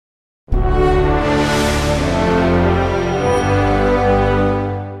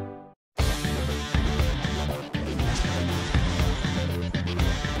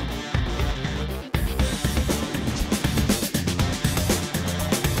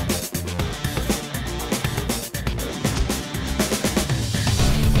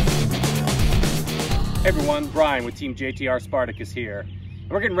everyone, Brian with Team JTR Spartacus here.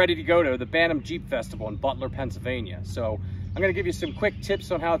 And we're getting ready to go to the Bantam Jeep Festival in Butler, Pennsylvania. So I'm gonna give you some quick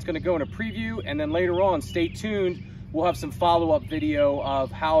tips on how it's gonna go in a preview, and then later on, stay tuned, we'll have some follow-up video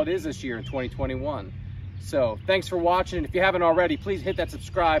of how it is this year in 2021. So thanks for watching, and if you haven't already, please hit that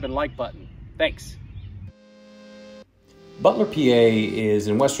subscribe and like button. Thanks. Butler, PA is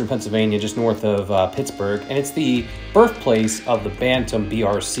in western Pennsylvania, just north of Pittsburgh, and it's the birthplace of the Bantam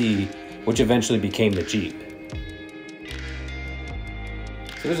BRC, which eventually became the Jeep.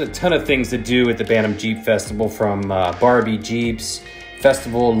 So there's a ton of things to do at the Bantam Jeep Festival, from Barbie Jeeps,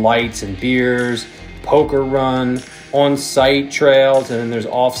 festival lights and beers, poker run, on-site trails, and then there's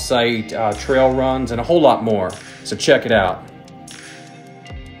off-site trail runs, and a whole lot more. So check it out.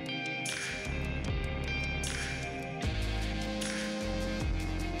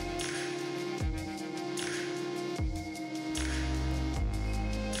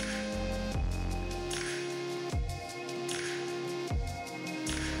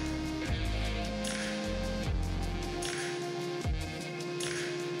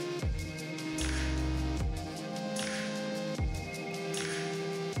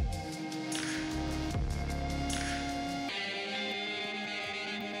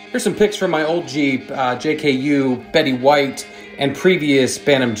 Here's some pics from my old Jeep, JKU, Betty White, and previous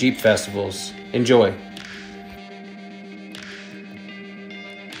Bantam Jeep festivals. Enjoy.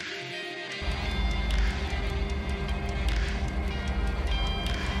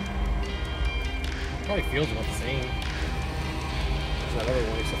 Probably feels about the same as that other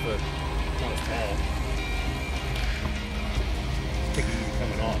one, except for it's not as tall. It's pretty easy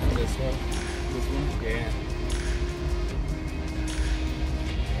coming off of this one. This one? Yeah.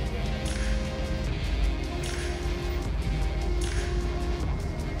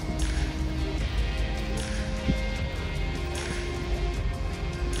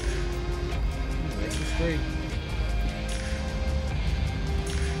 Straight.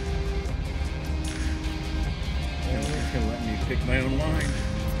 It's gonna let me pick my own line.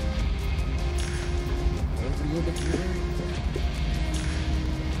 That was a little bit too early.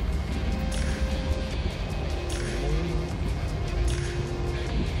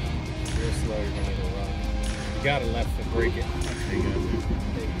 Real slow, you're gonna go wrong. You gotta left to break it.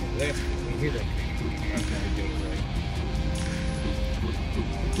 That's you hear that. That's how you do it right.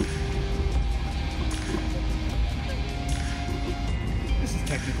 This is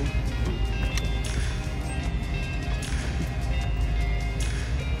technical.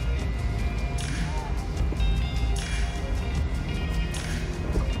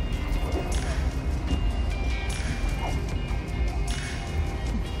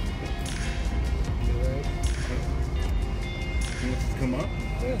 Wants to come up?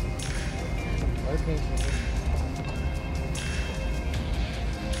 Yeah.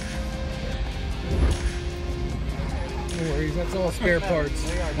 No worries, that's all spare parts.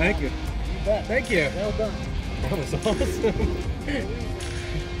 Thank you. You bet. Thank you. Well done. That was awesome.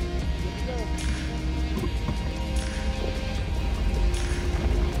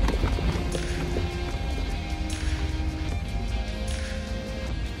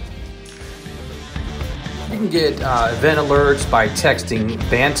 You can get event alerts by texting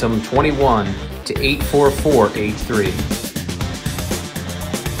Bantam21 to 84483.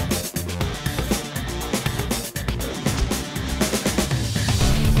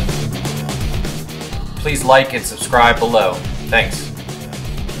 Please like and subscribe below. Thanks.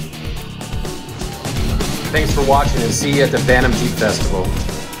 Thanks for watching, and see you at the Bantam Jeep Festival.